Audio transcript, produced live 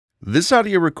This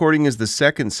audio recording is the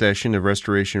second session of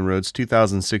Restoration Road's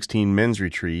 2016 Men's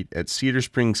Retreat at Cedar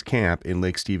Springs Camp in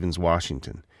Lake Stevens,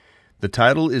 Washington. The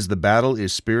title is The Battle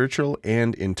is Spiritual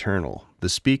and Internal. The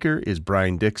speaker is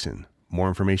Brian Dixon. More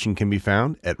information can be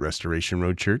found at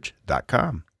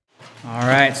restorationroadchurch.com. All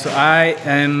right, so I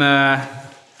am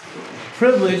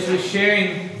privileged with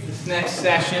sharing this next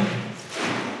session.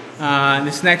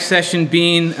 This next session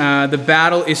being The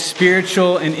Battle is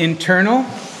Spiritual and Internal.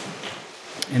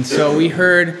 And so we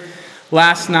heard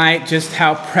last night just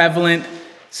how prevalent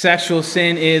sexual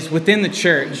sin is within the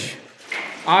church,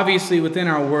 obviously within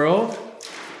our world,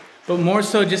 but more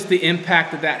so just the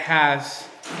impact that that has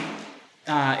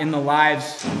in the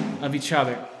lives of each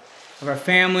other, of our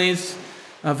families,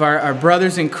 of our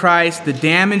brothers in Christ, the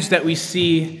damage that we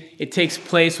see it takes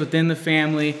place within the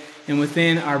family and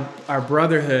within our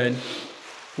brotherhood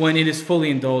when it is fully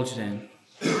indulged in.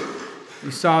 We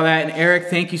saw that, and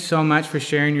Eric, thank you so much for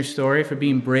sharing your story, for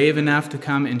being brave enough to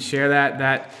come and share that.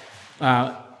 That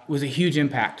was a huge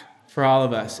impact for all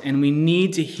of us, and we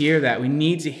need to hear that. We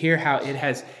need to hear how it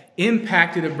has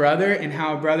impacted a brother and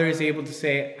how a brother is able to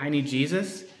say, I need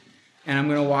Jesus, and I'm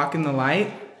going to walk in the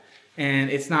light, and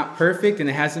it's not perfect, and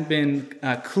it hasn't been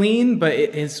clean, but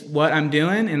it is what I'm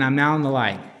doing, and I'm now in the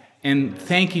light. And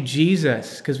thank you,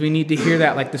 Jesus, because we need to hear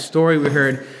that, like the story we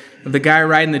heard of the guy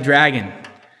riding the dragon.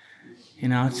 You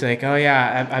know, it's like, oh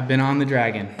yeah, I've been on the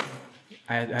dragon.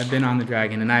 I've been on the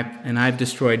dragon, and I've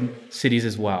destroyed cities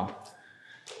as well.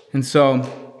 And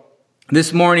so,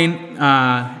 this morning,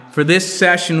 for this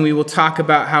session, we will talk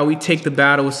about how we take the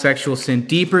battle with sexual sin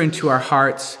deeper into our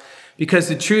hearts. Because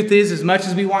the truth is, as much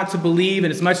as we want to believe,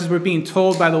 and as much as we're being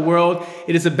told by the world,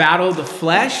 it is a battle of the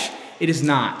flesh, it is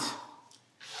not.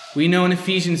 We know in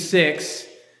Ephesians 6,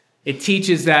 it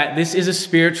teaches that this is a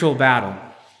spiritual battle.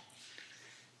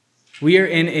 We are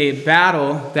in a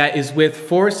battle that is with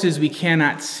forces we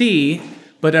cannot see,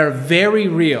 but are very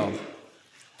real.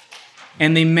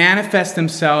 And they manifest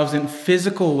themselves in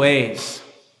physical ways.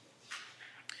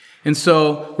 And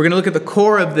so we're going to look at the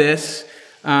core of this,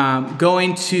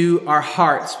 going to our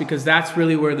hearts, because that's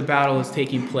really where the battle is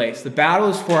taking place. The battle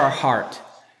is for our heart.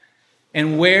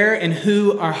 And where and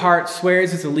who our heart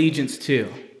swears its allegiance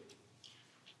to.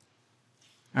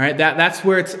 All right, that's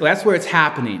where it's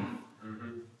happening.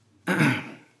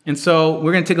 And so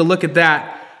we're going to take a look at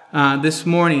that this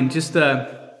morning. Just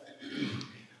a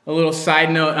little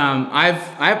side note.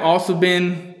 I've also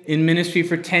been in ministry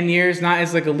for 10 years, not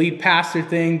as like a lead pastor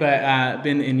thing, but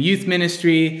been in youth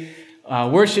ministry,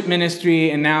 worship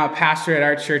ministry, and now a pastor at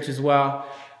our church as well.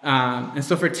 And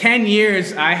so for 10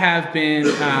 years, I have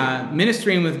been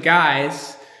ministering with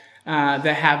guys that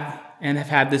have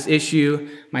had this issue,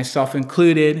 myself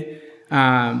included.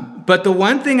 But the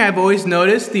one thing I've always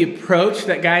noticed, the approach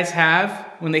that guys have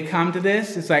when they come to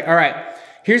this, it's like, all right,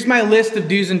 here's my list of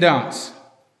do's and don'ts.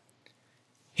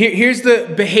 Here's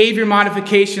the behavior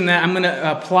modification that I'm going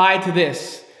to apply to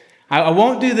this. I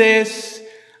won't do this.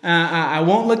 I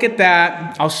won't look at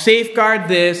that. I'll safeguard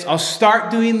this. I'll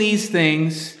start doing these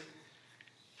things.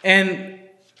 And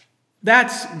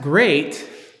that's great.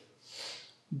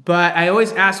 But I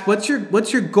always ask, what's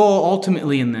your goal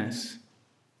ultimately in this?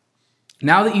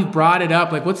 Now that you've brought it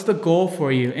up, like, what's the goal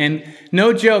for you? And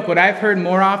no joke, what I've heard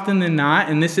more often than not,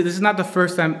 and this is not the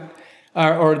first time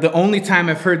or the only time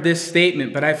I've heard this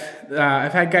statement, but I've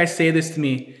had guys say this to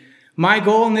me. My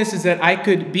goal in this is that I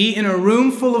could be in a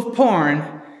room full of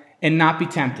porn and not be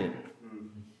tempted.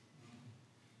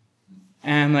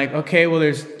 And I'm like, okay, well,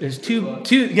 there's two.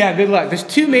 Yeah, good luck. There's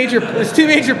two major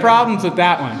problems with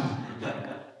that one.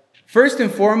 First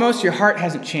and foremost, your heart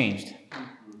hasn't changed.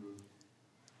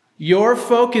 Your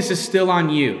focus is still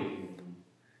on you.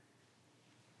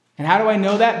 And how do I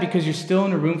know that? Because you're still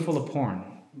in a room full of porn.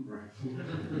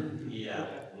 Yeah.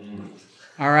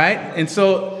 All right? And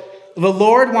so the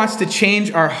Lord wants to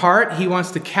change our heart. He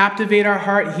wants to captivate our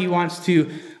heart. He wants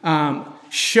to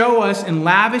show us and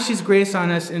lavish His grace on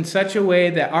us in such a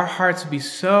way that our hearts will be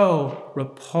so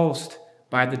repulsed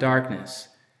by the darkness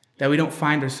that we don't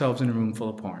find ourselves in a room full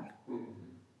of porn.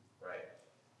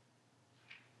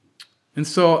 And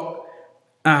so,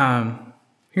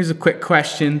 here's a quick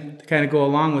question to kind of go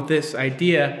along with this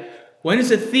idea. When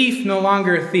is a thief no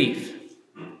longer a thief?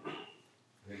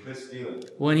 When he quits stealing.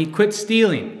 When he quits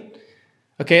stealing.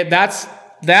 Okay,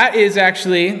 that is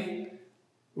actually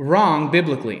wrong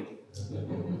biblically.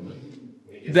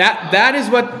 That is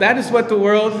what the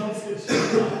world.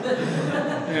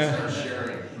 Yeah.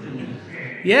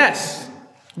 Yes.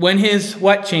 When his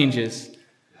what changes?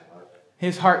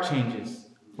 His heart changes.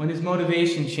 When his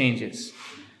motivation changes.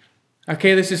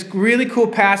 Okay, there's this really cool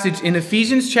passage in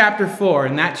Ephesians chapter 4.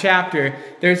 In that chapter,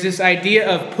 there's this idea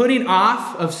of putting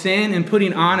off of sin and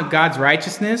putting on of God's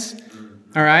righteousness.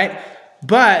 All right?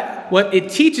 But what it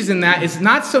teaches in that is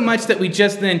not so much that we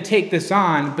just then take this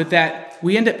on, but that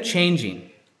we end up changing.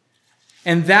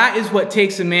 And that is what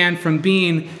takes a man from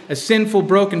being a sinful,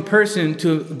 broken person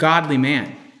to a godly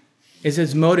man, is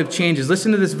his motive changes.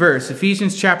 Listen to this verse,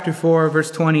 Ephesians chapter 4,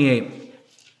 verse 28.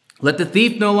 Let the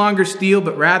thief no longer steal,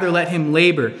 but rather let him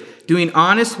labor, doing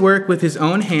honest work with his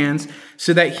own hands,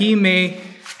 so that he may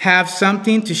have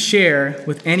something to share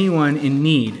with anyone in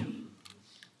need.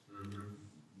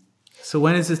 So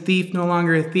when is a thief no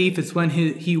longer a thief? It's when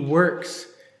he works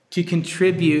to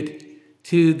contribute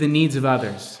to the needs of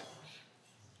others.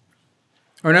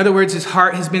 Or in other words, his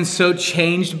heart has been so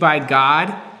changed by God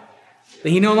that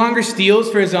he no longer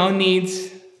steals for his own needs,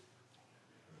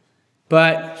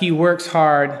 but he works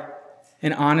hard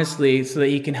and honestly so that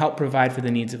he can help provide for the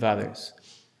needs of others.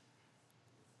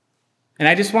 And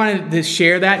I just wanted to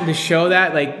share that and to show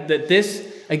that, that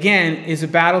this, again, is a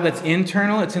battle that's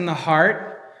internal. It's in the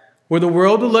heart, where the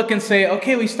world will look and say,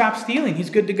 okay, we stopped stealing. He's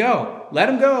good to go. Let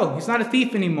him go. He's not a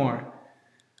thief anymore.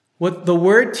 What the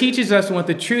word teaches us and what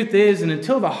the truth is, and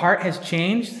until the heart has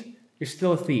changed, you're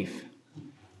still a thief.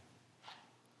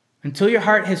 Until your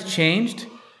heart has changed,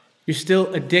 you're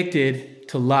still addicted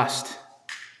to lust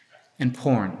and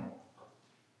porn.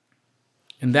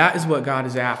 And that is what God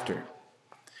is after.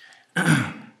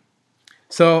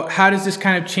 So how does this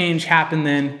kind of change happen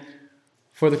then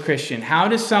for the Christian? How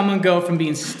does someone go from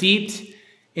being steeped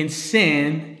in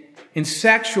sin, in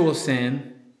sexual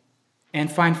sin,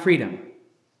 and find freedom?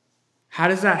 How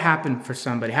does that happen for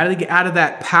somebody? How do they get out of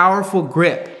that powerful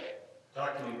grip?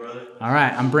 Talk to me, brother. All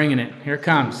right, I'm bringing it. Here it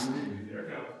comes.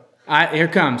 Here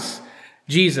comes.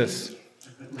 Jesus.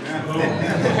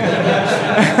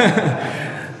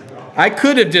 I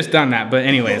could have just done that, but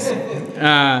anyways.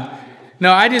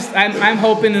 I'm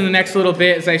hoping in the next little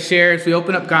bit as we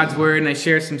open up God's Word and I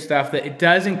share some stuff, that it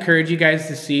does encourage you guys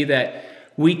to see that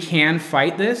we can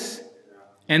fight this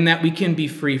and that we can be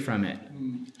free from it.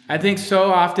 I think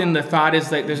so often the thought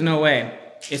is like, there's no way.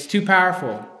 It's too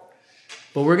powerful.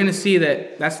 But we're going to see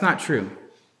that that's not true.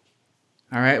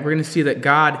 All right? We're going to see that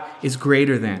God is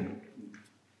greater than.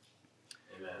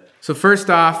 Amen. So first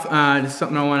off, just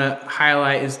something I want to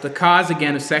highlight is the cause,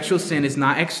 again, of sexual sin is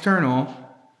not external,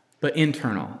 but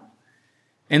internal.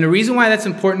 And the reason why that's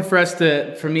important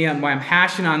why I'm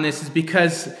hashing on this, is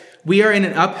because we are in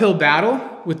an uphill battle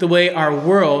with the way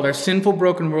our sinful,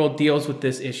 broken world deals with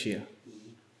this issue.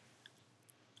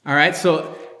 All right,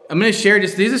 so I'm going to share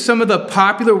these are some of the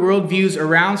popular worldviews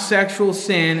around sexual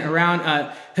sin, around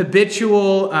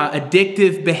habitual,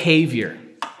 addictive behavior.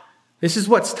 This is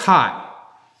what's taught.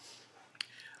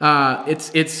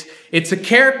 It's a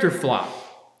character flaw.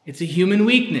 It's a human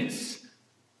weakness.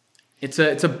 It's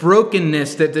a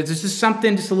brokenness that there's just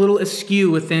something just a little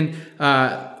askew within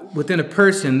a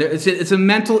person. It's a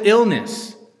mental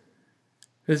illness.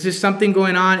 There's just something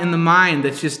going on in the mind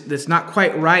that's not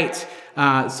quite right.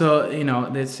 It's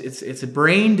a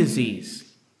brain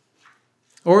disease,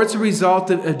 or it's a result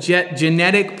of a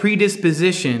genetic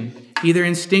predisposition, either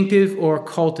instinctive or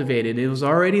cultivated. It was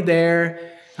already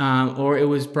there, or it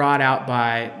was brought out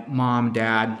by mom,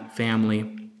 dad,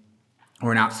 family,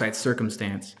 or an outside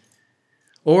circumstance.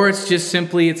 Or it's just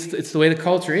simply, it's the way the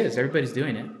culture is. Everybody's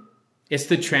doing it. It's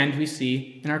the trend we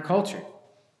see in our culture.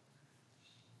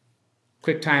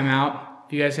 Quick time out.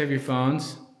 If you guys have your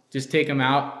phones, just take them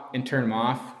out and turn them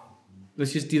off.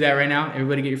 Let's just do that right now.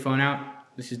 Everybody get your phone out.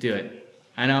 Let's just do it.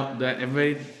 I know that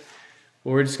everybody,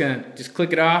 we're just going to just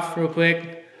click it off real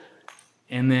quick,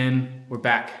 and then we're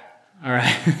back. All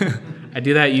right. I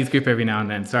do that at youth group every now and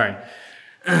then. Sorry.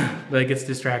 But it gets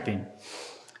distracting.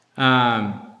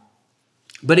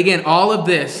 But again, all of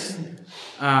this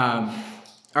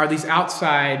are these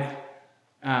outside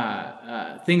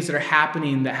things that are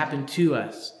happening, that happen to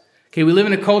us. Okay, we live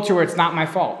in a culture where it's not my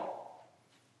fault.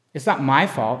 It's not my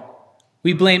fault.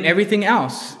 We blame everything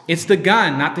else. It's the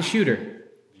gun, not the shooter.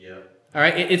 Yep. All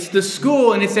right, it's the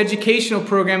school and its educational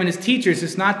program and its teachers.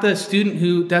 It's not the student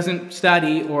who doesn't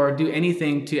study or do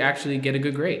anything to actually get a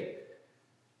good grade.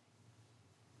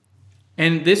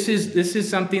 And this is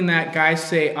something that guys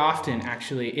say often,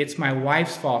 actually. It's my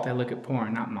wife's fault I look at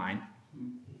porn, not mine.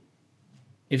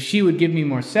 If she would give me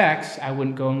more sex, I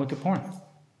wouldn't go and look at porn.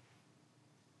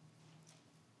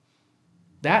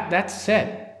 That's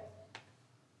said.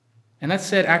 And that's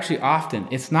said actually often.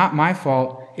 It's not my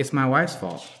fault, it's my wife's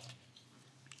fault.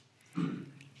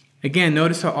 Again,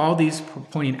 notice how all these are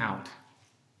pointing out.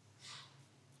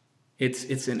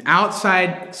 It's an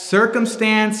outside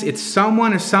circumstance. It's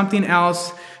someone or something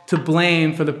else to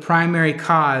blame for the primary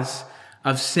cause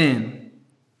of sin.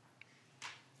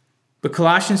 But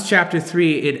Colossians chapter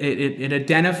 3, it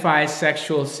identifies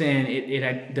sexual sin.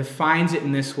 It defines it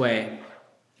in this way.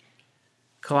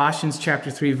 Colossians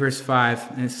chapter 3, verse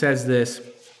 5, and it says this.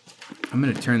 I'm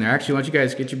going to turn there. Actually, why don't you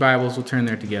guys get your Bibles? We'll turn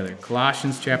there together.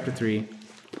 Colossians chapter 3.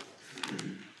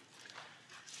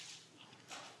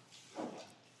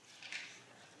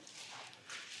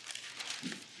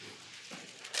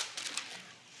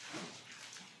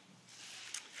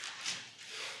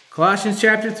 Colossians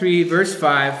chapter 3, verse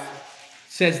 5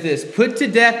 says this. Put to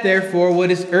death, therefore, what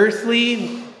is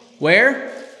earthly,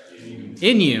 where?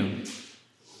 In you.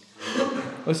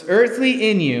 What's earthly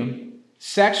in you,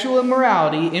 sexual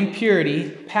immorality,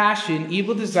 impurity, passion,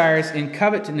 evil desires, and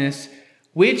covetousness,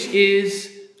 which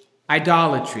is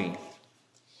idolatry.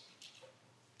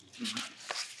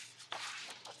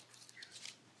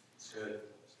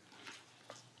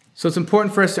 So it's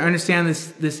important for us to understand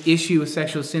this issue with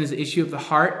sexual sin is the issue of the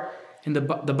heart, and the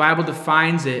Bible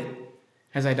defines it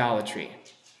as idolatry.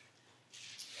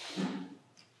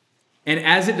 And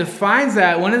as it defines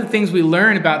that, one of the things we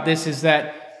learn about this is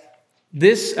that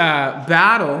this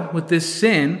battle with this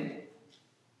sin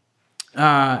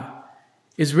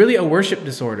is really a worship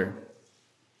disorder.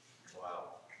 Wow.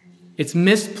 It's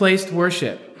misplaced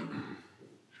worship.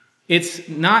 It's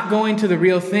not going to the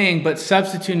real thing, but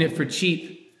substituting it for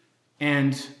cheap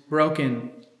and broken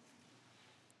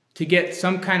to get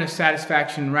some kind of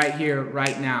satisfaction right here,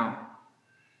 right now.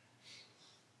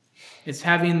 It's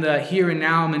having the here and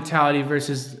now mentality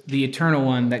versus the eternal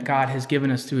one that God has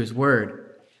given us through his word.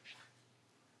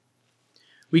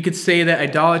 We could say that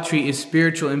idolatry is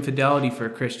spiritual infidelity for a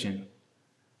Christian,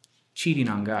 cheating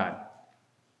on God.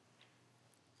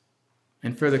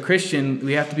 And for the Christian,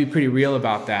 we have to be pretty real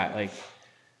about that. Like,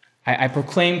 I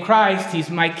proclaim Christ,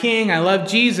 he's my king, I love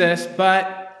Jesus,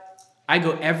 but I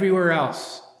go everywhere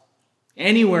else,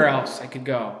 anywhere else I could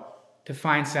go to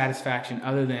find satisfaction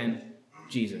other than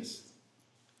Jesus,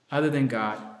 other than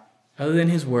God, other than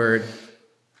his word.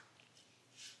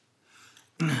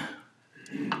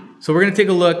 So we're going to take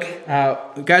a look.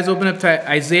 Guys, open up to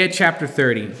Isaiah chapter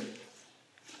 30.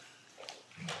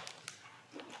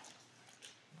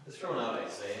 Just throwing out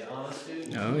Isaiah on us,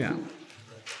 dude. Oh, yeah.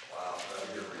 Wow,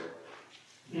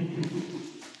 you're real.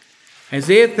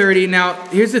 Isaiah 30. Now,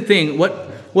 here's the thing.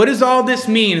 What does all this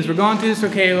mean? As we're going through this,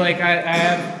 okay, like I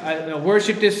have a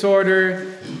worship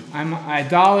disorder. I'm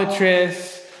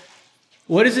idolatrous.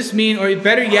 What does this mean? Or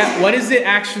better yet, what does it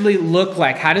actually look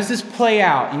like? How does this play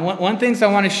out? And one thing I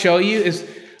want to show you is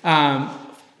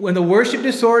when the worship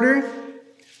disorder,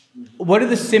 what are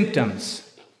the symptoms?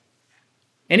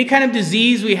 Any kind of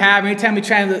disease we have, anytime we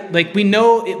try to, like, we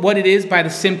know what it is by the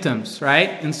symptoms, right?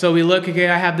 And so we look, okay,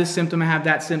 I have this symptom, I have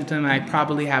that symptom, I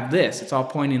probably have this. It's all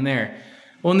pointing there.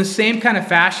 Well, in the same kind of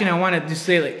fashion, I want to just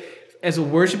say, like, as a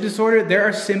worship disorder, there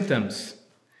are symptoms.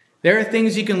 There are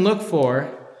things you can look for,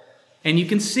 and you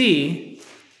can see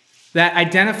that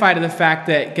identify to the fact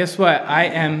that, guess what? I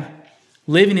am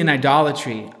living in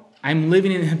idolatry. I'm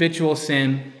living in habitual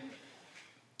sin.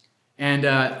 And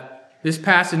this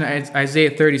passage in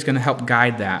Isaiah 30 is going to help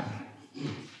guide that.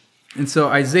 And so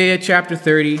Isaiah chapter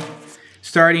 30,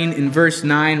 starting in verse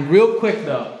 9. Real quick,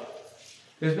 though.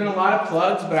 There's been a lot of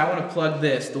plugs, but I want to plug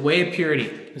this. The Way of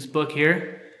Purity. This book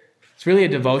here. It's really a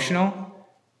devotional.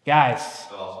 Guys.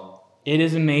 It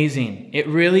is amazing. It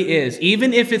really is.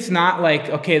 Even if it's not like,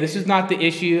 okay, this is not the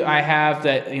issue I have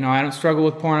that, I don't struggle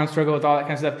with porn, I don't struggle with all that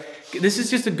kind of stuff. This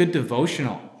is just a good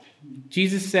devotional.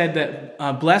 Jesus said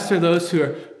that blessed are those who are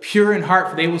pure in heart,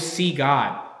 for they will see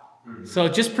God. So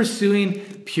just pursuing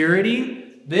purity,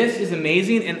 this is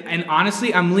amazing. And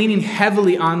honestly, I'm leaning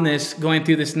heavily on this going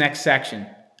through this next section.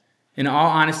 In all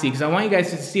honesty, because I want you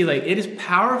guys to see, like, it is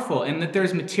powerful and that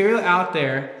there's material out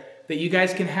there that you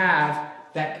guys can have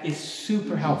that is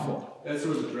super helpful. That's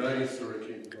where the dragon story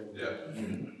came from.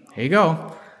 Yeah. Here you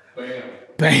go. Bam.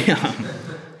 Bam.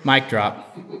 Mic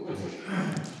drop.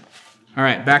 All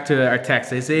right, back to our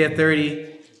text. Isaiah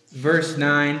 30, verse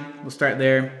 9. We'll start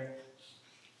there.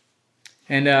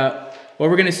 And what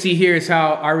we're going to see here is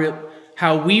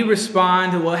how we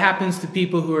respond to what happens to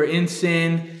people who are in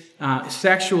sin,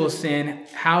 sexual sin,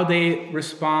 how they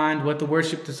respond, what the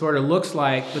worship disorder looks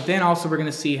like. But then also we're going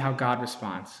to see how God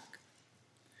responds.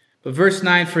 But verse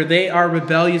 9, for they are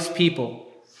rebellious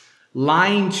people,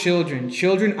 lying children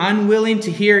unwilling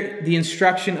to hear the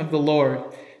instruction of the Lord,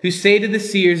 who say to the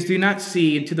seers, do not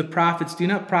see, and to the prophets, do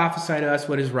not prophesy to us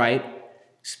what is right.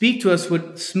 Speak to us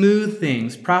what smooth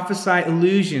things, prophesy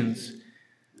illusions.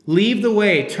 Leave the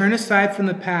way, turn aside from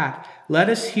the path. let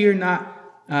us hear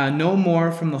no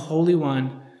more from the Holy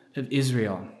One of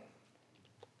Israel.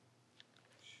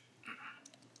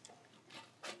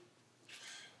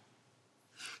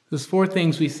 There's four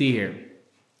things we see here,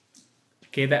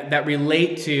 okay, that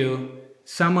relate to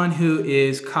someone who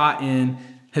is caught in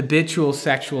habitual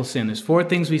sexual sin. There's four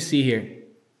things we see here.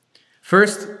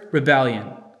 First,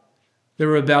 rebellion. They're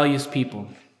rebellious people.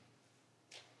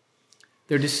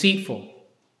 They're deceitful.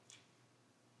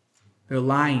 They're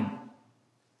lying.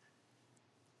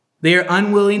 They are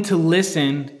unwilling to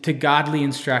listen to godly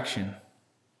instruction.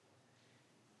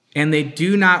 And they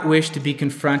do not wish to be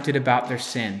confronted about their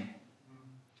sin.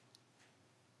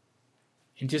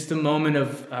 In just a moment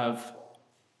of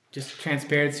just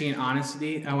transparency and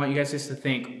honesty, I want you guys just to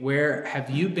think, where have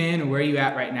you been or where are you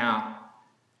at right now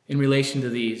in relation to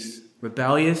these?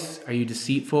 Rebellious? Are you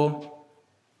deceitful?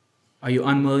 Are you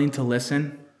unwilling to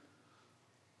listen?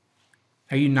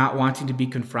 Are you not wanting to be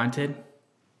confronted?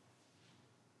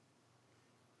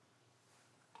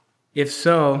 If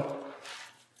so,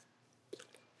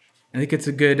 I think it's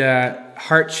a good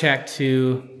heart check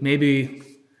to maybe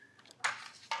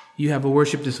you have a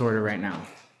worship disorder right now.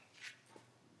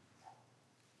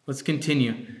 Let's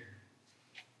continue.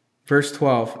 Verse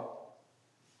 12.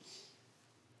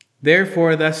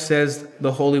 Therefore, thus says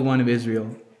the Holy One of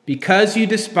Israel, because you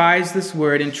despise this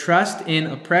word and trust in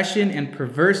oppression and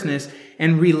perverseness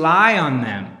and rely on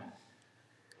them.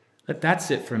 Let that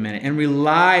sit for a minute. And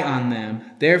rely on them.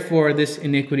 Therefore, this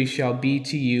iniquity shall be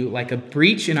to you like a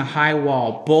breach in a high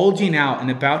wall, bulging out and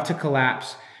about to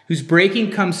collapse, whose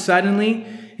breaking comes suddenly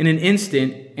in an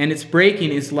instant, and its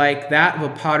breaking is like that of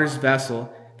a potter's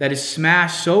vessel that is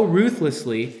smashed so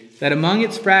ruthlessly that among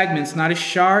its fragments not a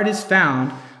shard is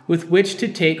found with which to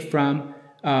take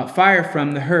fire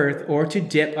from the hearth or to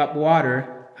dip up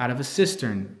water out of a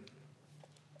cistern.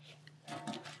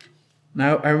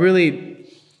 Now, I really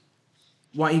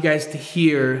want you guys to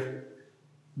hear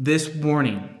this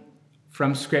warning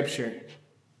from Scripture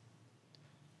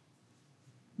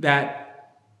that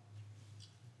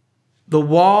the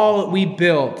wall that we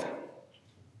built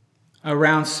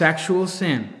around sexual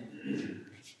sin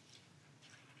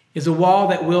is a wall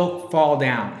that will fall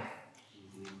down.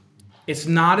 It's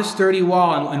not a sturdy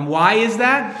wall. And why is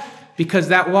that? Because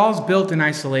that wall is built in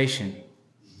isolation.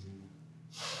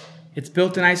 It's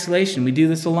built in isolation. We do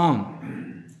this alone.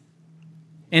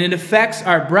 And it affects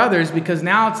our brothers because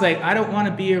now it's like, I don't want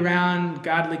to be around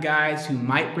godly guys who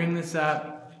might bring this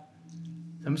up.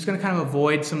 I'm just going to kind of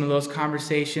avoid some of those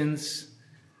conversations.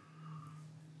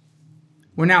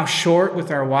 We're now short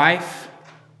with our wife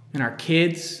and our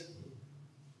kids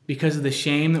because of the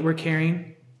shame that we're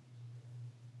carrying.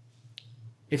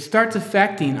 It starts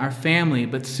affecting our family,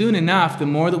 but soon enough, the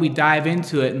more that we dive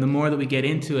into it and the more that we get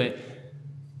into it,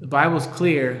 the Bible's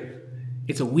clear,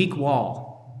 it's a weak wall,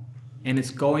 and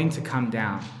it's going to come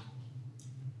down.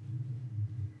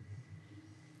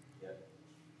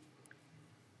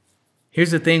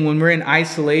 Here's the thing, when we're in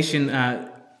isolation,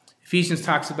 Ephesians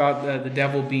talks about the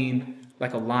devil being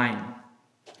like a lion,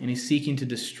 and he's seeking to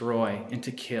destroy and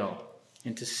to kill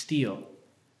and to steal.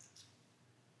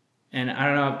 And I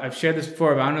don't know, I've shared this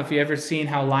before, but I don't know if you've ever seen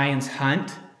how lions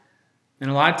hunt. And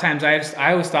a lot of times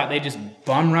I always thought they just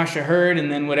bum rush a herd and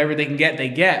then whatever they can get, they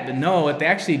get. But no, what they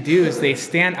actually do is they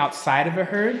stand outside of a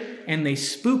herd and they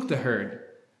spook the herd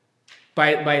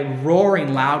by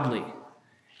roaring loudly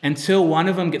until one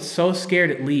of them gets so scared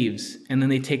it leaves, and then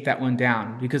they take that one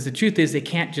down. Because the truth is they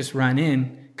can't just run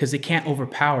in because they can't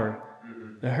overpower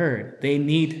the herd. They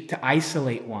need to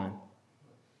isolate one.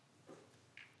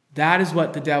 That is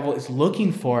what the devil is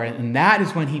looking for, and that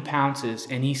is when he pounces,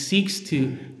 and he seeks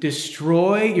to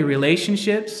destroy your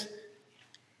relationships,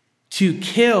 to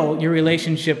kill your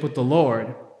relationship with the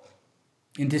Lord,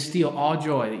 and to steal all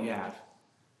joy that you have.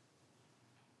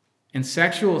 And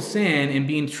sexual sin and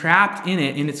being trapped in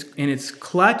it, in its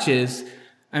clutches,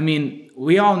 I mean,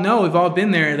 we all know, we've all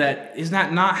been there, that is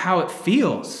not how it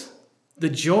feels. The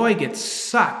joy gets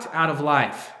sucked out of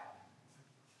life.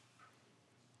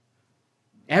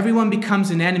 Everyone becomes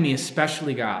an enemy,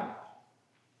 especially God.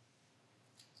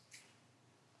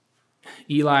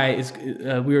 Eli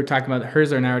we were talking about,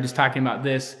 Herzler and I were just talking about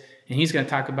this, and he's going to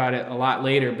talk about it a lot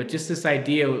later, but just this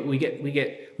idea,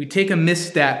 we take a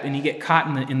misstep and you get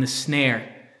caught in the snare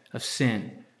of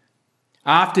sin.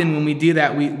 Often when we do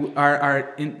that, we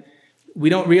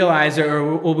don't realize,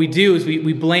 or what we do is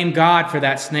we blame God for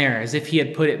that snare as if he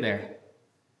had put it there.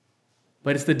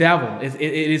 But it's the devil. It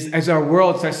is as our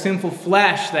world, it's our sinful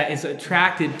flesh that is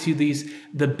attracted to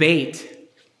the bait,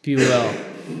 if you will.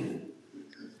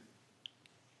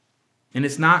 And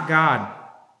it's not God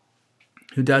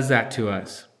who does that to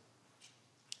us.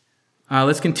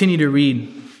 Let's continue to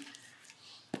read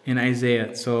in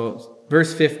Isaiah. So,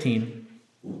 verse 15.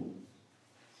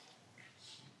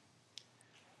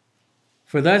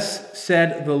 For thus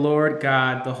said the Lord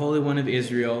God, the Holy One of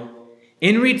Israel,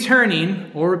 in returning,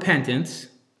 or repentance,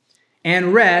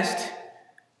 and rest,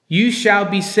 you shall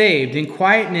be saved. In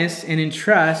quietness and in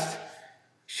trust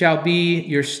shall be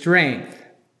your strength.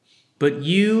 But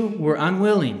you were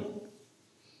unwilling.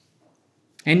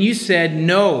 And you said,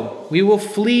 no, we will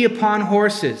flee upon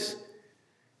horses.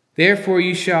 Therefore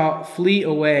you shall flee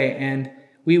away, and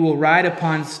we will ride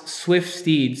upon swift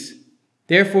steeds.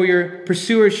 Therefore your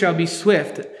pursuers shall be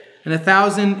swift, and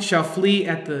 1,000 shall flee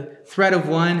at the threat of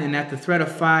one, and at the threat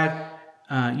of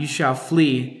 5 you shall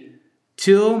flee,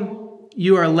 till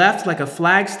you are left like a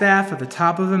flagstaff at the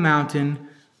top of a mountain,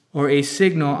 or a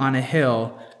signal on a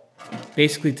hill,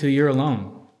 basically till you're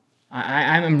alone.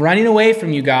 I'm running away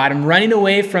from you, God. I'm running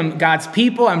away from God's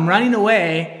people. I'm running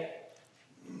away.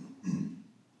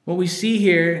 What we see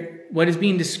here, what is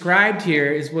being described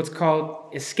here, is what's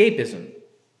called escapism.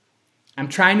 I'm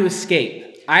trying to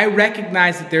escape. I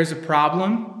recognize that there's a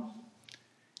problem,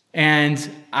 and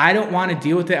I don't want to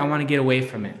deal with it. I want to get away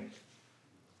from it.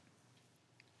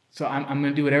 So I'm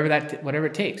going to do whatever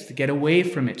it takes to get away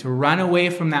from it, to run away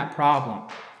from that problem,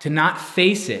 to not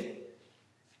face it.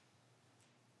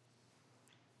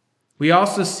 We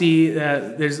also see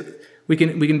that we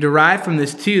can derive from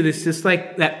this too. This just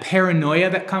like that paranoia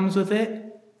that comes with it.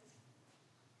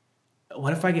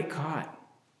 What if I get caught?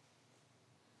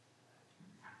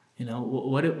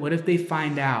 What if they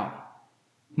find out?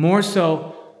 More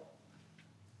so,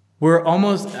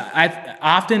 I've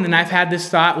had this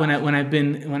thought when I've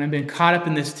been caught up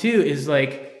in this too, is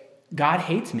like, God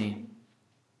hates me.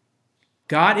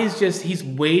 God is he's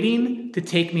waiting to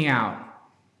take me out.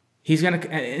 At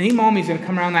any moment, he's going to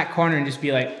come around that corner and just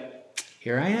be like,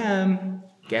 here I am.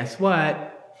 Guess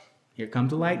what? Here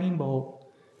comes a lightning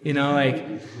bolt.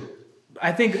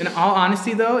 I think in all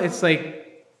honesty though, it's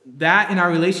like that in our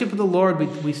relationship with the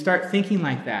Lord, we start thinking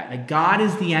like that. Like God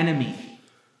is the enemy.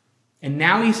 And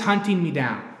now he's hunting me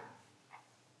down.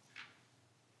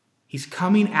 He's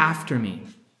coming after me.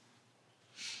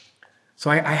 So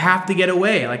I have to get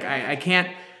away. Like I can't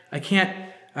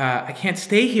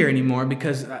stay here anymore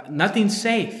because nothing's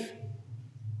safe.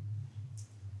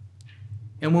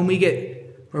 And when you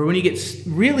get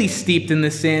really steeped in the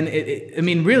sin,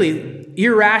 really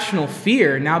irrational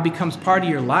fear now becomes part of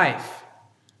your life.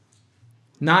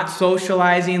 Not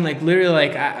socializing,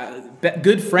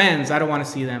 good friends, I don't want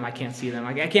to see them, I can't see them.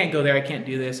 I can't go there, I can't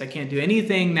do this, I can't do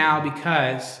anything now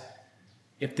because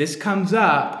if this comes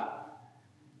up,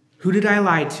 who did I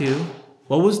lie to?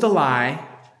 What was the lie?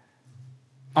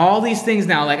 All these things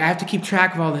now, I have to keep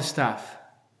track of all this stuff.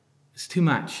 It's too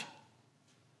much.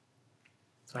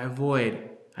 So I avoid.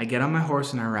 I get on my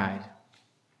horse and I ride.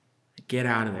 I get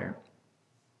out of there.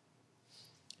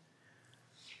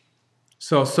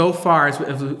 So far,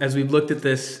 as we've looked at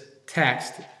this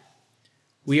text,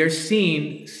 we are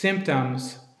seeing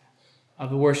symptoms of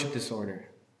the worship disorder.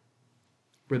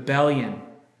 Rebellion,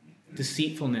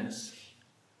 deceitfulness,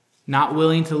 not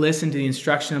willing to listen to the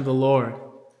instruction of the Lord,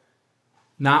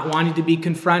 not wanting to be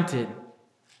confronted,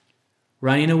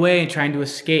 running away and trying to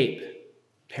escape,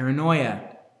 paranoia.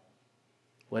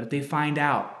 What if they find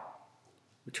out?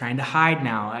 We're trying to hide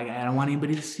now. I don't want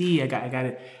anybody to see. I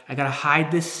gotta hide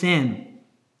this sin.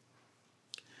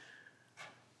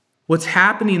 What's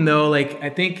happening though, I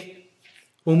think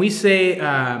when we say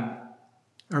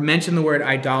or mention the word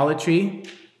idolatry,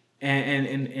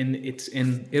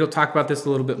 and it'll talk about this a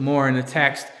little bit more in the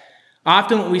text.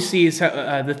 Often what we see is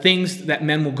the things that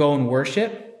men will go and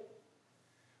worship.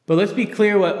 But let's be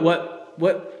clear,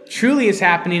 what truly is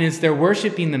happening is they're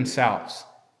worshiping themselves.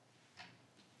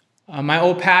 My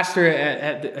old pastor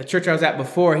at the church I was at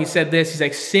before, he said this. He's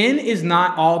like, sin is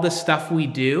not all the stuff we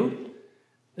do.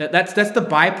 That's the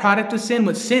byproduct of sin.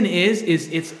 What sin is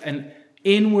it's an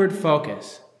inward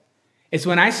focus. It's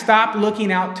when I stop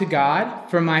looking out to God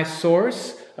for my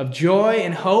source of joy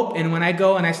and hope, and when I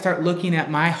go and I start looking at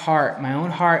my heart, my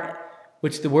own heart,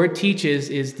 which the word teaches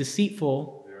is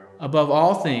deceitful above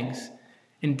all things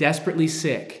and desperately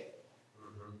sick.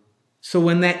 So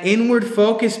when that inward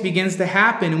focus begins to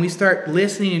happen and we start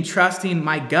listening and trusting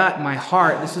my gut, my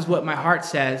heart, this is what my heart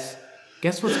says,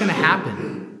 guess what's going to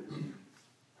happen?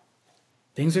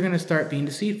 Things are going to start being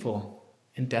deceitful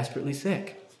and desperately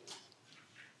sick.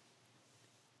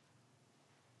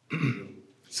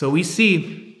 So we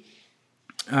see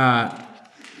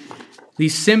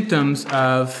these symptoms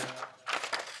of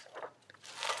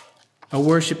a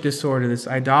worship disorder, this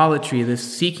idolatry,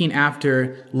 this seeking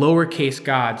after lowercase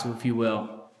gods, if you will.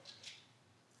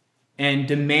 and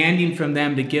demanding from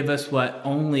them to give us what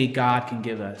only God can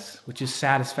give us, which is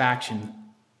satisfaction.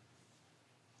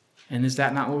 And is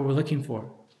that not what we're looking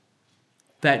for?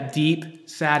 That deep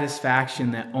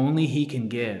satisfaction that only He can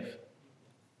give.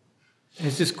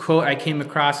 There's this quote I came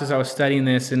across as I was studying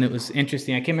this, and it was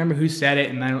interesting. I can't remember who said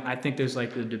it, and I think there's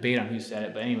like a debate on who said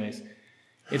it, but anyways.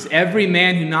 It's every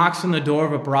man who knocks on the door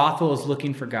of a brothel is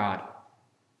looking for God.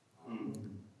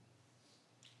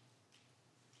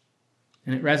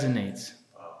 And it resonates.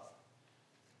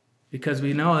 Because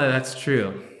we know that that's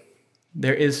true.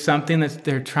 There is something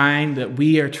that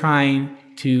we are trying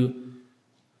to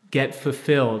get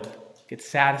fulfilled, get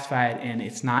satisfied, and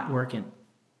it's not working.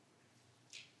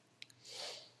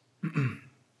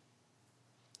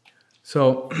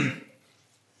 So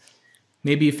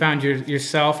maybe you found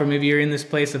yourself, or maybe you're in this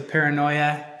place of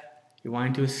paranoia. You're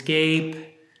wanting to escape.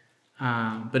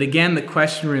 But again, the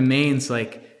question remains,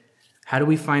 like, how do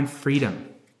we find freedom?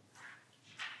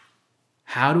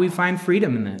 How do we find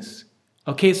freedom in this?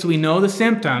 Okay, so we know the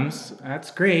symptoms.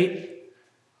 That's great.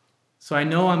 So I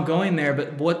know I'm going there,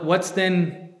 but what's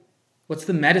the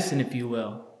medicine, if you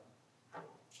will?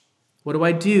 What do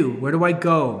I do? Where do I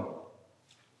go?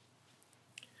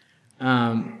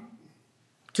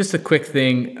 Just a quick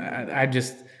thing.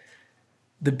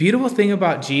 The beautiful thing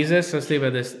about Jesus, let's say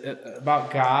about this, about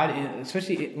God,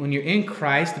 especially when you're in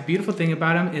Christ, the beautiful thing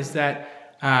about Him is that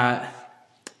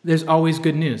there's always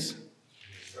good news.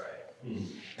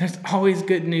 There's always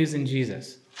good news in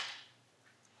Jesus.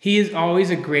 He is always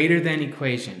a greater than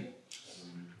equation.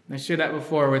 I shared that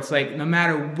before, where it's like no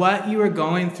matter what you are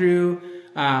going through,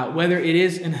 whether it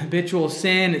is an habitual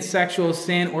sin, it's sexual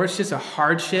sin, or it's just a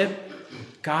hardship,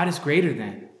 God is greater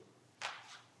than.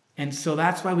 And so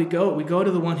that's why we go. We go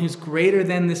to the one who's greater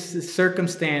than this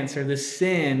circumstance or this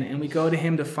sin, and we go to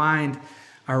Him to find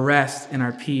our rest and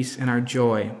our peace and our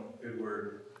joy. Good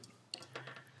word.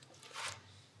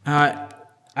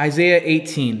 Isaiah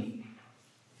 18.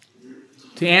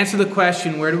 To answer the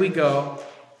question, where do we go?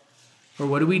 Or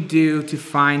what do we do to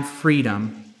find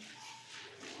freedom?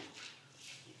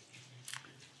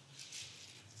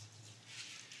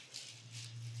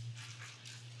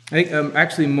 I think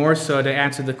actually more so to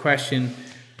answer the question,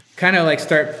 kind of like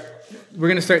we're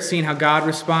going to start seeing how God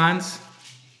responds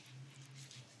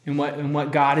and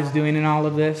what God is doing in all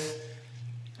of this.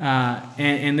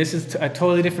 And this is a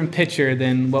totally different picture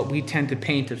than what we tend to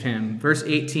paint of Him. Verse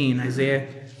 18, Isaiah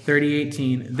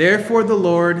 30:18. Therefore the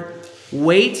Lord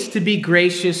waits to be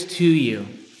gracious to you.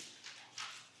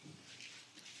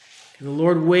 The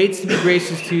Lord waits to be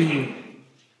gracious to you.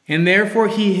 And therefore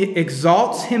He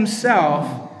exalts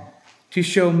Himself to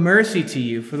show mercy to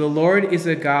you. For the Lord is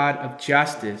a God of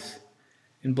justice,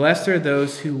 and blessed are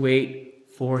those who wait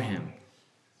for Him.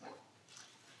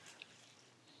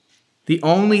 The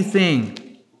only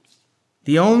thing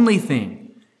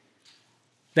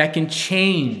that can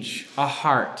change a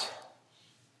heart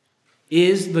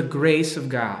is the grace of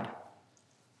God.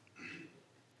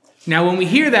 Now, when we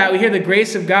hear that, we hear the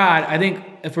grace of God. I think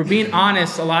if we're being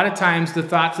honest, a lot of times the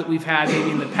thoughts that we've had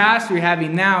maybe in the past, we're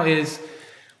having now is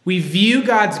we view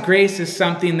God's grace as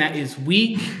something that is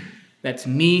weak, that's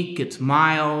meek, it's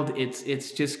mild,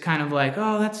 it's just kind of like,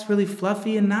 oh, that's really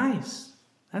fluffy and nice.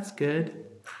 That's good.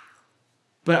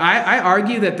 But I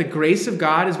argue that the grace of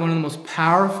God is one of the most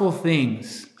powerful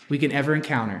things we can ever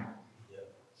encounter.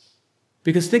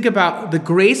 Because think about, the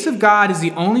grace of God is the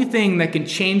only thing that can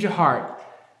change a heart.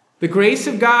 The grace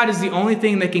of God is the only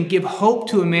thing that can give hope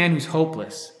to a man who's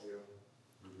hopeless.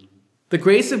 The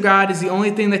grace of God is the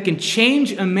only thing that can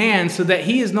change a man so that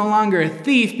he is no longer a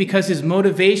thief because his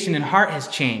motivation and heart has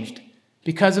changed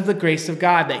because of the grace of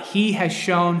God that He has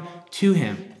shown to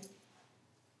him.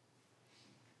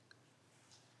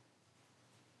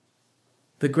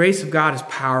 The grace of God is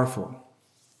powerful.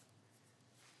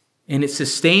 And it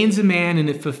sustains a man and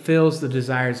it fulfills the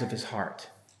desires of his heart.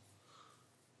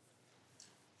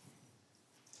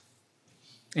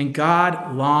 And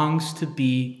God longs to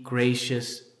be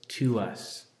gracious to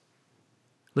us.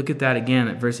 Look at that again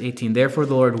at verse 18. Therefore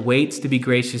the Lord waits to be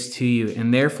gracious to you,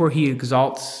 and therefore He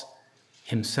exalts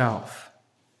Himself.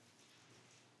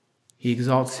 He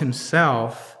exalts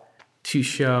Himself to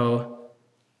show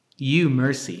you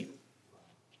mercy.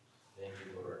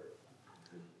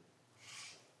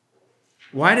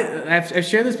 I've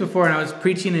shared this before, and I was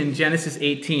preaching in Genesis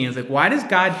 18. I was like, why does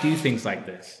God do things like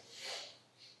this?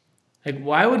 Like,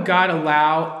 why would God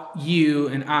allow you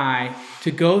and I to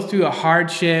go through a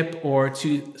hardship or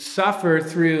to suffer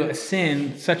through a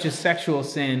sin, such as sexual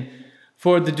sin,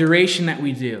 for the duration that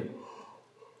we do?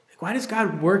 Like, why does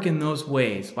God work in those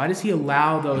ways? Why does He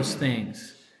allow those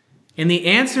things? And the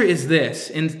answer is this,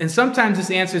 and sometimes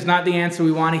this answer is not the answer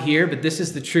we want to hear, but this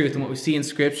is the truth and what we see in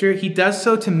Scripture. He does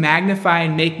so to magnify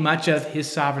and make much of his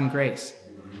sovereign grace,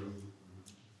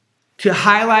 to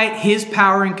highlight his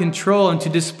power and control and to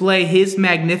display his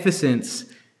magnificence,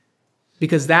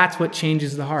 because that's what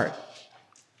changes the heart.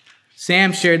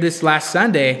 Sam shared this last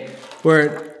Sunday,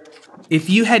 where if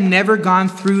you had never gone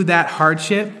through that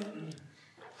hardship,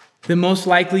 then most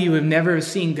likely you would have never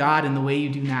seen God in the way you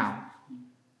do now.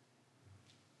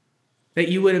 That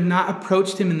you would have not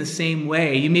approached him in the same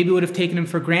way. You maybe would have taken him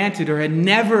for granted or had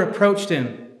never approached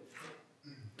him.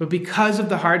 But because of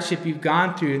the hardship you've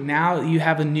gone through, now you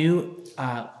have a new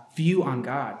view on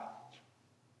God.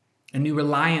 A new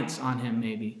reliance on him,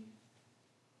 maybe.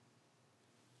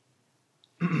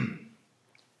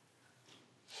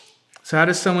 So how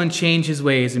does someone change his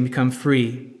ways and become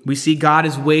free? We see God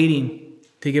is waiting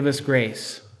to give us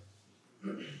grace.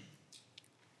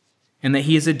 And that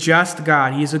he is a just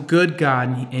God, he is a good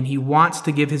God, and he wants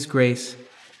to give his grace.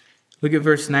 Look at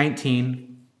verse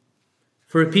 19.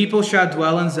 For a people shall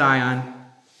dwell in Zion,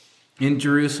 in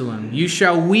Jerusalem. You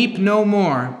shall weep no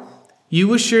more. You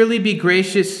will surely be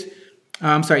gracious.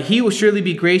 He will surely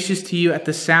be gracious to you at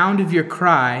the sound of your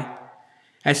cry.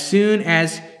 As soon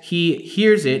as he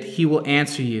hears it, he will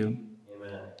answer you.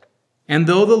 Amen. And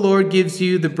though the Lord gives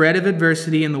you the bread of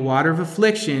adversity and the water of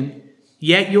affliction,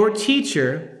 yet your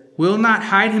teacher will not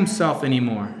hide himself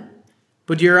anymore.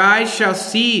 But your eyes shall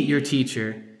see your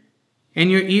teacher,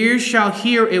 and your ears shall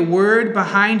hear a word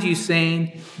behind you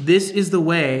saying, this is the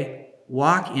way,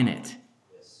 walk in it.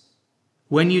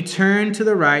 When you turn to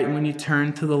the right and when you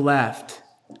turn to the left.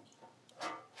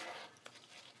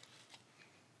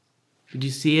 Did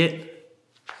you see it?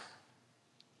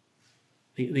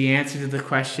 The answer to the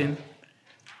question,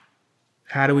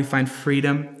 how do we find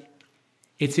freedom?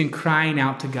 It's in crying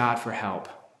out to God for help.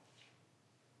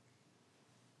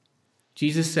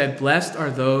 Jesus said, blessed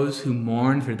are those who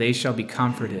mourn, for they shall be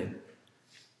comforted.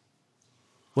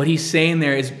 What he's saying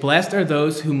there is, blessed are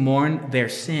those who mourn their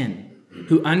sin,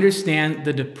 who understand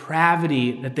the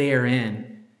depravity that they are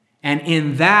in. And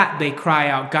in that, they cry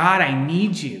out, God, I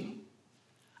need you.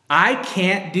 I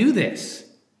can't do this.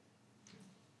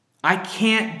 I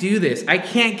can't do this. I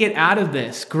can't get out of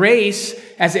this. Grace,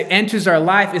 as it enters our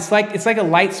life, it's like a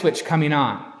light switch coming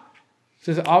on.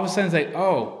 So all of a sudden, it's like,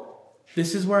 oh,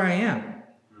 this is where I am.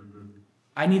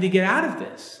 I need to get out of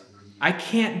this. I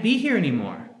can't be here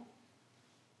anymore.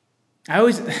 I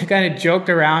always kind of joked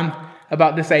around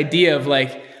about this idea of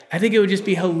like, I think it would just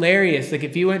be hilarious. Like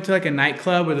if you went to like a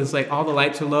nightclub where there's like all the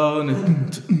lights are low and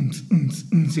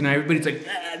everybody's like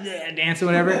dancing,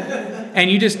 whatever, and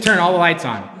you just turn all the lights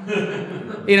on.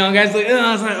 Guys like,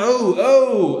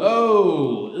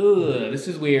 this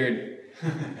is weird.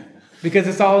 Because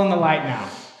it's all in the light now.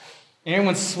 And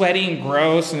everyone's sweaty and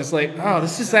gross, and it's like, oh,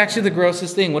 this is actually the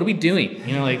grossest thing. What are we doing?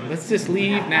 Let's just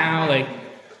leave now.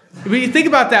 When you think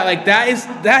about that,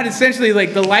 that essentially,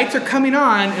 the lights are coming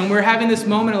on, and we're having this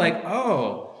moment of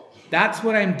oh, that's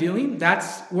what I'm doing?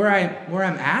 That's where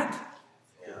I'm at?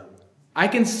 Yeah. I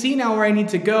can see now where I need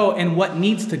to go and what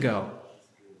needs to go.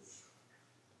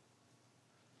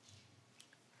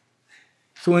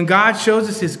 So when God shows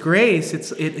us his grace,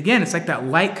 it's like that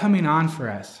light coming on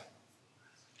for us.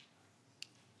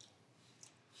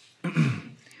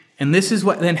 And this is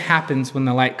what then happens when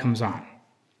the light comes on.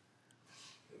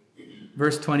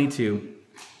 Verse 22.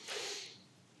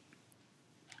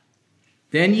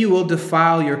 Then you will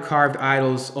defile your carved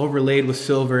idols overlaid with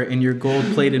silver and your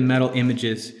gold-plated metal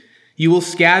images. You will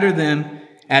scatter them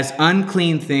as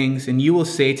unclean things, and you will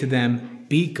say to them,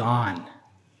 be gone.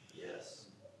 Yes.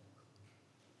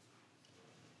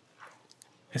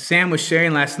 As Sam was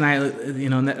sharing last night,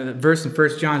 that verse in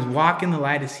 1 John is, walk in the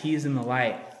light as he is in the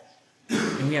light.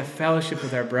 And we have fellowship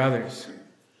with our brothers.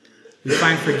 We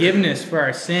find forgiveness for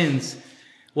our sins.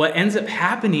 What ends up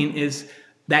happening is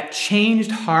that changed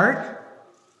heart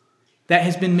that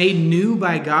has been made new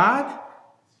by God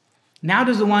now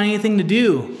doesn't want anything to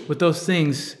do with those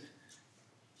things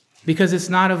because it's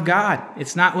not of God.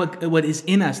 It's not what is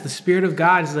in us. The Spirit of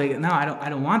God is like, no, I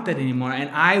don't want that anymore. And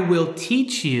I will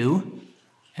teach you,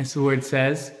 as the word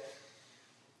says,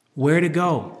 where to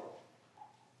go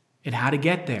and how to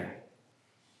get there.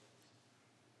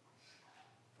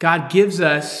 God gives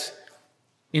us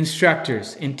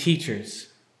instructors and teachers.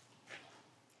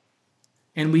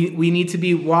 And we need to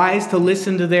be wise to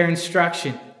listen to their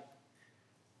instruction.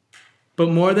 But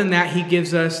more than that, he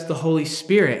gives us the Holy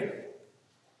Spirit.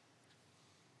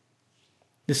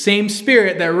 The same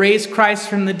Spirit that raised Christ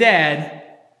from the dead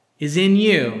is in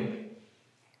you.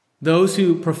 Those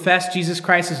who profess Jesus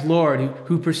Christ as Lord,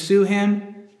 who pursue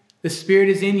him, The Spirit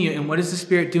is in you, and what is the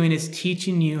Spirit doing? It's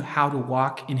teaching you how to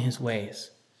walk in his ways.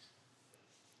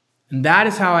 And that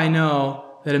is how I know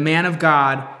that a man of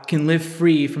God can live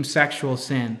free from sexual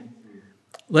sin.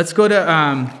 Let's go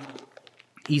to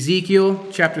Ezekiel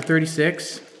chapter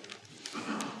 36.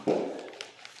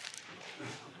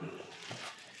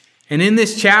 And in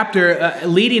this chapter,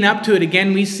 leading up to it,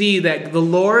 again, we see that the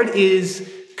Lord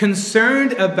is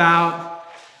concerned about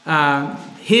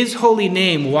his holy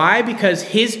name. Why? Because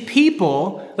his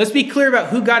people, let's be clear about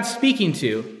who God's speaking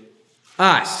to.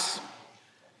 Us.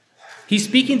 He's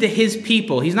speaking to his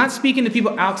people. He's not speaking to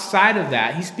people outside of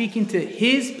that. He's speaking to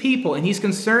his people, and he's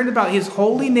concerned about his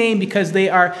holy name because they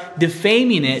are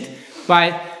defaming it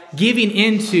by giving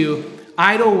into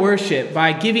idol worship,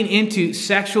 by giving into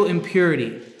sexual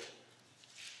impurity.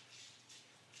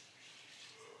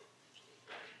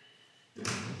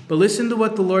 But listen to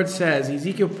what the Lord says.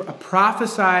 Ezekiel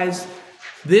prophesies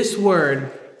this word.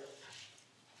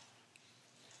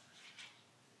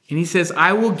 And he says,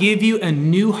 I will give you a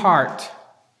new heart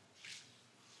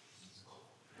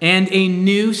and a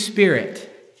new spirit.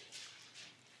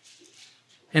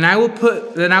 And I will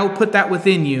put that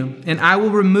within you. And I will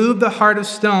remove the heart of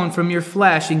stone from your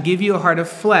flesh and give you a heart of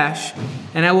flesh.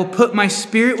 And I will put my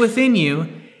spirit within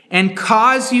you and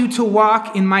cause you to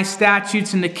walk in my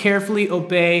statutes and to carefully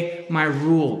obey my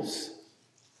rules.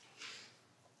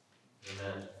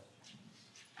 Amen.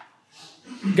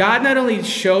 God not only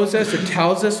shows us or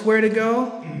tells us where to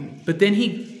go, but then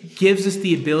he gives us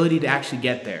the ability to actually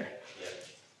get there.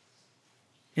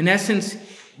 In essence,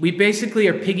 we basically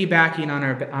are piggybacking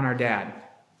on our dad.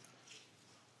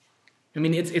 I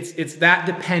mean, it's that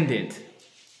dependent.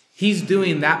 He's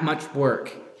doing that much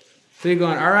work. So you're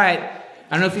going, all right,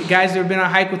 I don't know if you guys have ever been on a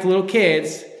hike with little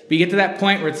kids, but you get to that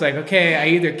point where it's like, okay, I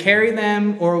either carry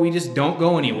them or we just don't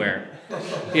go anywhere,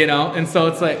 And so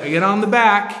it's like, I get on the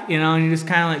back, and you're just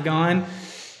kind of like going.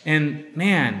 And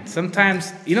man,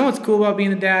 sometimes, what's cool about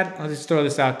being a dad? I'll just throw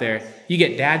this out there. You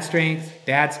get dad strength,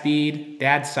 dad speed,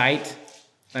 dad sight.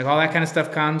 Like all that kind of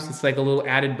stuff comes. It's like a little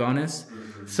added bonus.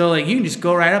 So like you can just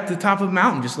go right up to the top of a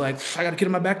mountain, just like, I got a kid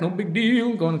on my back, no big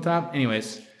deal, go on the top.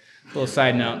 Anyways, little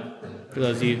side note. For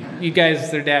those of you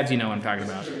guys, they're dads, you know what I'm talking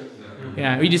about.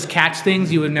 Yeah, you just catch things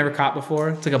you would have never caught before.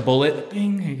 It's like a bullet.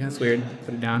 Bing, that's weird.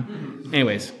 Put it down.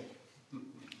 Anyways.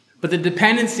 But the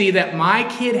dependency that my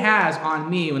kid has on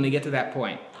me when they get to that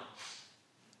point.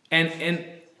 And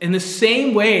in the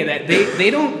same way that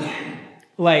they don't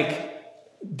like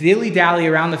dilly-dally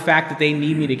around the fact that they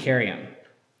need me to carry them.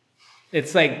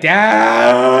 It's like,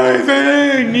 Dad,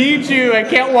 I need you. I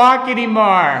can't walk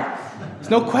anymore. There's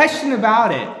no question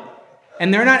about it.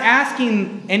 And they're not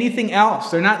asking anything else.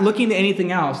 They're not looking to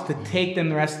anything else to take them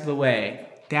the rest of the way.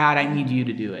 Dad, I need you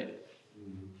to do it.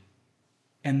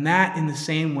 And that in the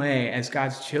same way as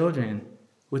God's children,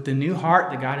 with the new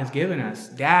heart that God has given us,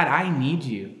 Dad, I need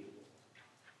you.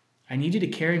 I need you to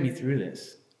carry me through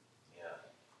this. Yeah.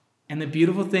 And the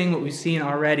beautiful thing, what we've seen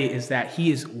already, is that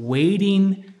he is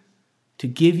waiting to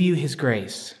give you his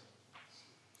grace.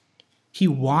 He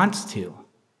wants to.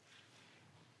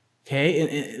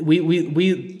 Okay, and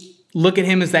we look at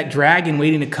him as that dragon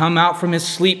waiting to come out from his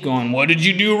sleep going, what did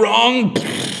you do wrong?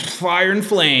 Fire and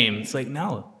flame. It's like,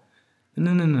 no.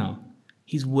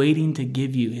 He's waiting to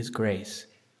give you his grace.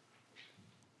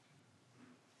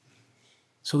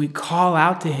 So we call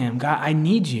out to him, God, I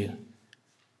need you.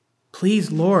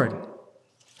 Please, Lord,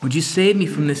 would you save me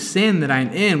from the sin that I'm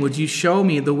in? Would you show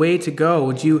me the way to go?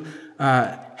 Would you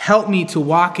help me to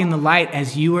walk in the light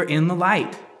as you are in the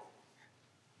light?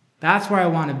 That's where I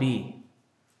want to be.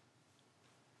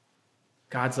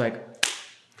 God's like,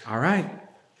 all right,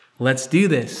 let's do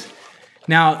this.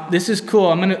 Now, this is cool.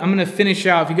 I'm gonna finish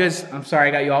out. If you guys, I'm sorry,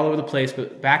 I got you all over the place,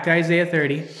 but back to Isaiah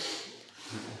 30.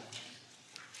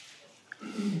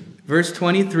 Verse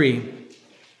 23.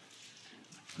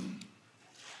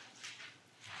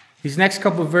 These next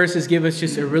couple of verses give us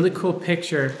just a really cool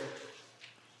picture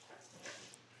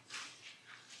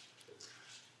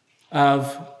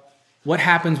of what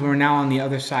happens when we're now on the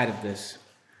other side of this.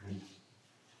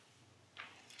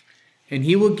 And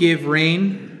he will give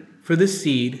rain for the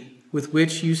seed with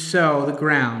which you sow the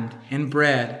ground, and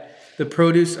bread, the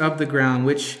produce of the ground,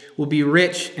 which will be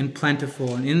rich and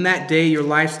plentiful. And in that day your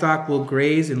livestock will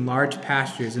graze in large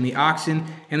pastures, and the oxen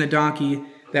and the donkey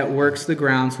that works the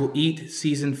grounds will eat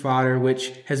seasoned fodder,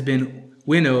 which has been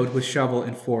winnowed with shovel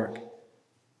and fork.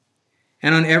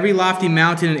 And on every lofty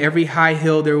mountain and every high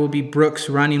hill there will be brooks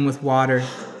running with water.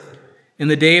 In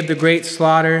the day of the great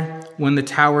slaughter, when the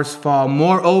towers fall.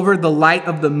 Moreover, the light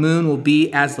of the moon will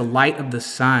be as the light of the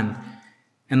sun,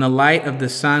 and the light of the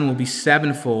sun will be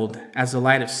sevenfold as the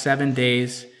light of 7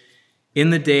 days, in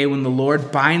the day when the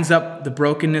Lord binds up the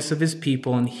brokenness of his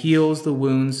people and heals the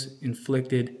wounds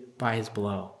inflicted by his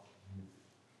blow.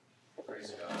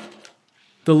 Praise God.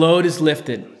 The load is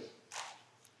lifted.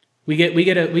 We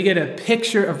get a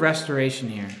picture of restoration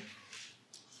here,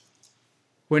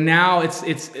 where now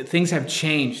things have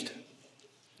changed.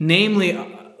 Namely,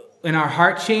 in our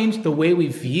heart change, the way we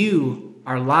view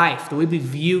our life, the way we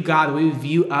view God, the way we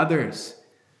view others.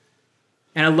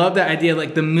 And I love that idea,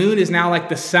 like the moon is now like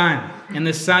the sun, and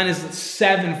the sun is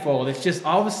sevenfold. It's just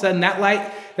all of a sudden that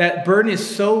light, that burden is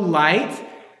so light,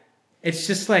 it's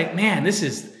just like, man, this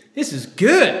is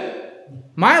good.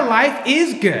 My life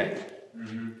is good.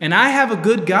 And I have a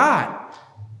good God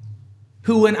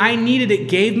who, when I needed it,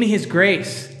 gave me his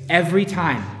grace every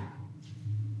time.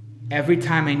 Every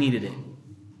time I needed it.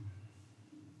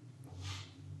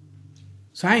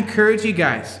 So I encourage you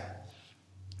guys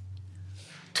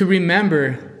to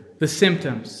remember the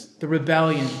symptoms, the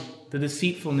rebellion, the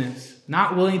deceitfulness,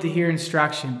 not willing to hear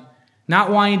instruction,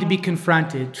 not wanting to be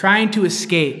confronted, trying to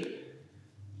escape,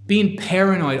 being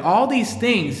paranoid. All these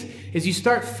things, as you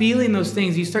start feeling those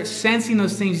things, you start sensing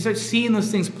those things, you start seeing those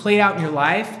things play out in your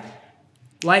life,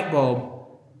 light bulb,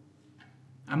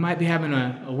 I might be having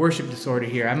a worship disorder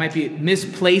here. I might be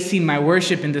misplacing my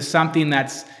worship into something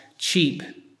that's cheap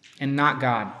and not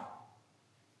God.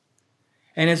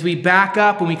 And as we back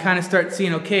up and we kind of start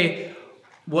seeing, okay,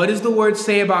 what does the word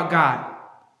say about God?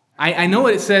 I know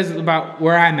what it says about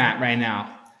where I'm at right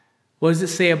now. What does it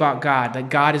say about God? That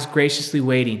God is graciously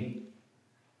waiting.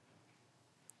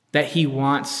 That he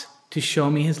wants to show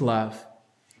me his love.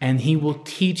 And he will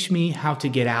teach me how to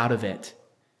get out of it.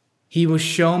 He will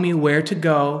show me where to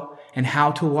go and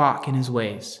how to walk in his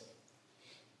ways.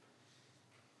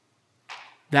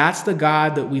 That's the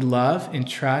God that we love and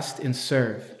trust and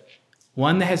serve.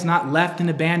 One that has not left and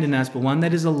abandoned us, but one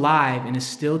that is alive and is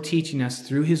still teaching us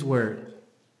through his word.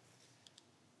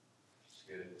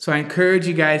 So I encourage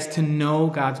you guys to know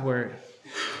God's word.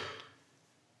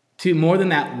 To, more than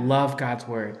that, love God's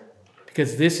word.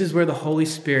 Because this is where the Holy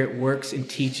Spirit works and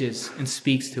teaches and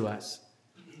speaks to us.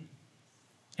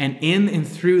 And in and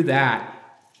through that,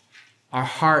 our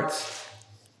hearts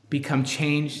become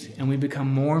changed and we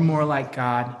become more and more like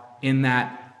God in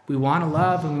that we want to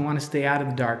love and we want to stay out of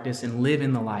the darkness and live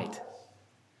in the light.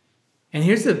 And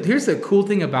here's the cool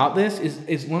thing about this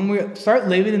is when we start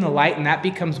living in the light and that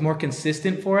becomes more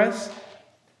consistent for us,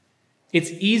 it's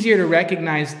easier to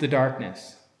recognize the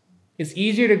darkness. It's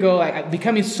easier to go, like,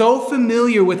 becoming so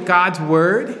familiar with God's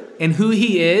word and who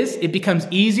he is, it becomes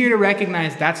easier to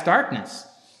recognize that's darkness.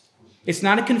 It's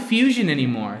not a confusion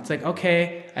anymore. It's like,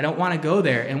 okay, I don't want to go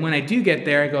there. And when I do get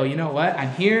there, I go, you know what? I'm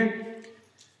here.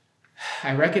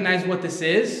 I recognize what this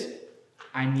is.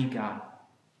 I need God.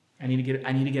 I need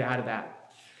to get out of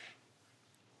that.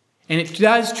 And it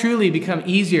does truly become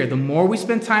easier. The more we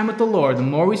spend time with the Lord, the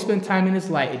more we spend time in his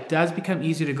light, it does become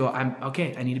easier to go,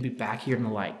 I need to be back here in the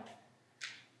light.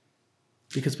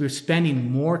 Because we're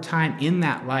spending more time in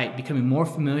that light, becoming more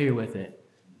familiar with it.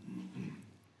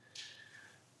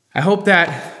 I hope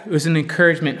that was an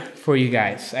encouragement for you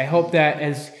guys. I hope that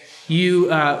as you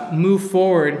move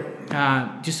forward,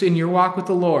 just in your walk with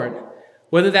the Lord,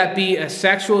 whether that be a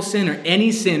sexual sin or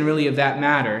any sin really of that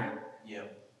matter,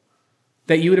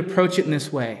 that you would approach it in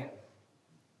this way.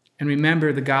 And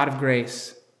remember the God of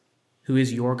grace, who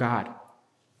is your God.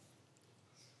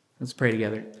 Let's pray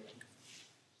together.